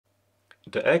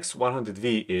The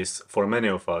X100V is, for many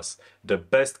of us, the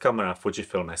best camera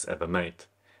Fujifilm has ever made.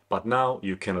 But now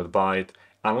you cannot buy it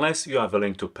unless you are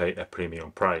willing to pay a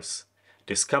premium price.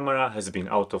 This camera has been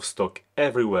out of stock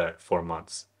everywhere for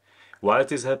months. Why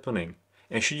it is happening?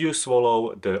 And should you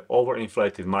swallow the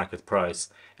overinflated market price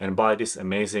and buy this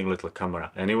amazing little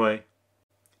camera anyway?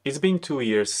 It's been 2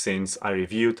 years since I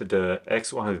reviewed the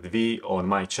X100V on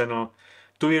my channel.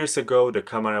 2 years ago the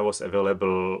camera was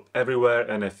available everywhere,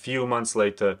 and a few months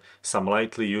later some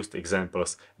lightly used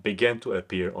examples began to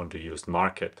appear on the used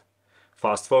market.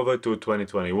 Fast forward to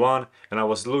 2021 and I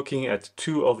was looking at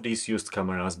 2 of these used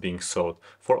cameras being sold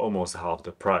for almost half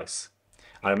the price.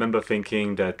 I remember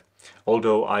thinking that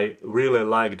although I really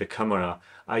like the camera,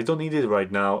 I don't need it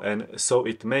right now, and so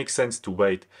it makes sense to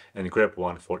wait and grab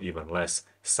one for even less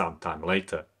sometime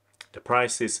later. The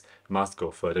prices must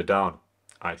go further down,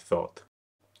 I thought.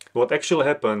 What actually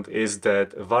happened is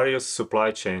that various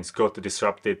supply chains got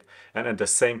disrupted, and at the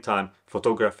same time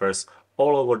photographers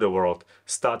all over the world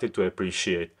started to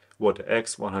appreciate what the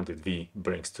X100V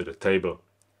brings to the table.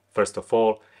 First of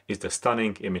all is the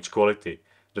stunning image quality.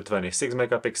 The 26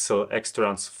 megapixel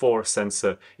X-Trans 4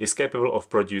 sensor is capable of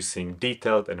producing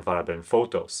detailed and vibrant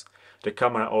photos. The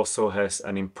camera also has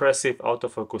an impressive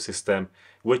autofocus system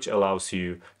which allows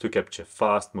you to capture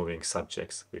fast-moving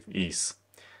subjects with ease.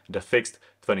 The fixed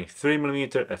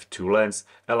 23mm f2 lens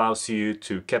allows you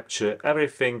to capture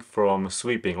everything from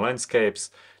sweeping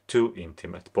landscapes to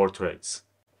intimate portraits.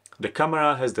 The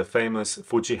camera has the famous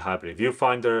Fuji hybrid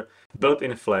viewfinder,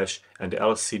 built-in flash, and the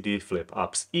LCD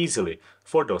flip-ups easily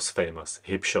for those famous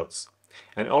hip shots.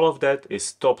 And all of that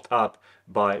is topped up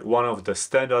by one of the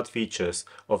standout features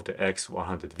of the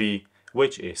X100V,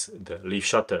 which is the leaf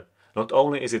shutter. Not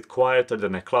only is it quieter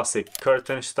than a classic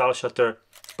curtain style shutter,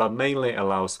 but mainly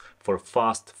allows for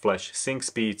fast flash sync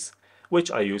speeds,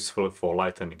 which are useful for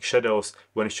lightening shadows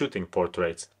when shooting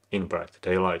portraits in bright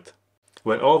daylight.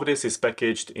 When all of this is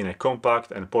packaged in a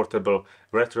compact and portable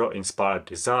retro-inspired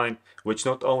design, which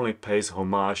not only pays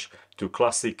homage to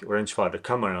classic rangefinder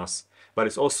cameras, but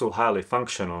is also highly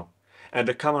functional, and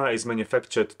the camera is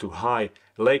manufactured to high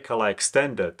Leica-like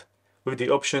standard, with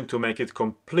the option to make it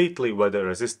completely weather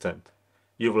resistant,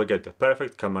 you will get the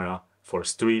perfect camera for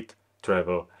street,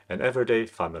 travel and everyday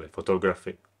family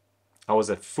photography. I was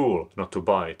a fool not to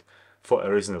buy it for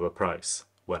a reasonable price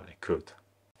when I could.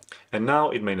 And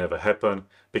now it may never happen,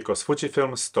 because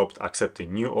Fujifilm stopped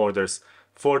accepting new orders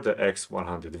for the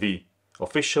X100V,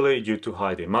 officially due to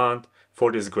high demand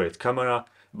for this great camera,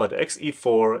 but the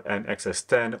XE4 and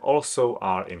XS10 also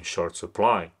are in short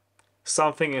supply.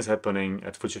 Something is happening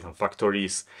at Fujifilm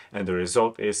factories, and the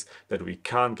result is that we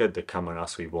can't get the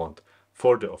cameras we want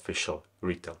for the official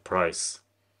retail price.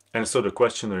 And so the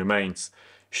question remains,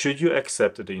 should you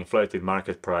accept the inflated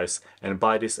market price and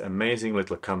buy this amazing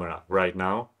little camera right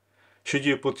now? Should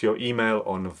you put your email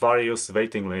on various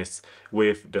waiting lists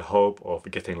with the hope of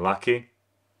getting lucky?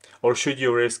 Or should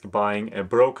you risk buying a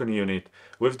broken unit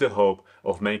with the hope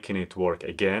of making it work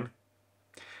again?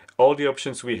 All the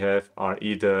options we have are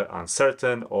either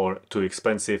uncertain or too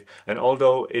expensive, and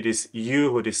although it is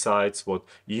you who decides what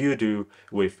you do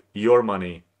with your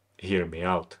money, hear me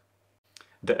out.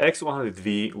 The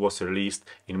X100V was released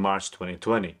in March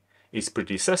 2020. Its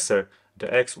predecessor, the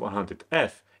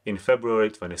X100F, in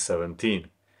February 2017.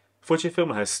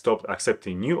 Fujifilm has stopped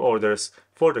accepting new orders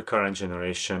for the current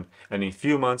generation, and in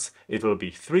few months it will be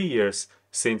 3 years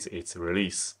since its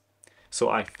release. So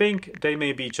I think they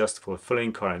may be just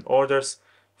fulfilling current orders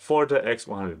for the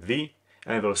X100V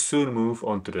and will soon move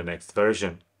on to the next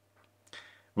version.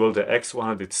 Will the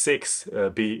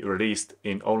X106 be released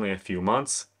in only a few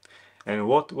months? And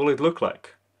what will it look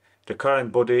like? The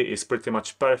current body is pretty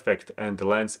much perfect and the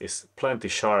lens is plenty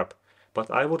sharp,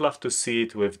 but I would love to see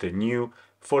it with the new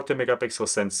 40 megapixel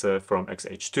sensor from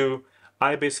XH2,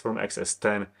 IBIS from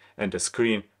XS10 and the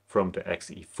screen from the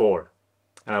XE4.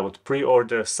 And I would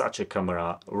pre-order such a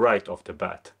camera right off the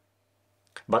bat.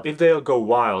 But if they'll go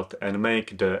wild and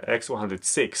make the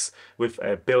X106 with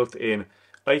a built-in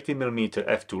 80mm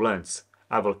f2 lens,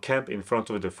 I will camp in front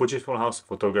of the Fujifilm House of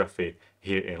Photography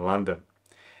here in London.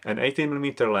 An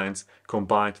 18mm lens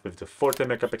combined with the 40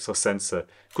 megapixel sensor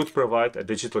could provide a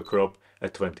digital crop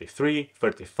at 23,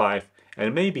 35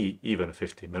 and maybe even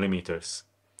 50mm,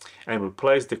 and will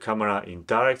place the camera in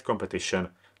direct competition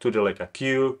to the Leica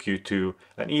Q, Q2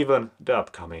 and even the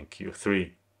upcoming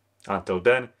Q3. Until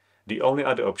then, the only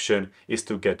other option is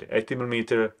to get the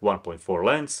 80mm 1.4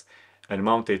 lens and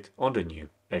mount it on the new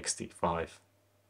X-T5.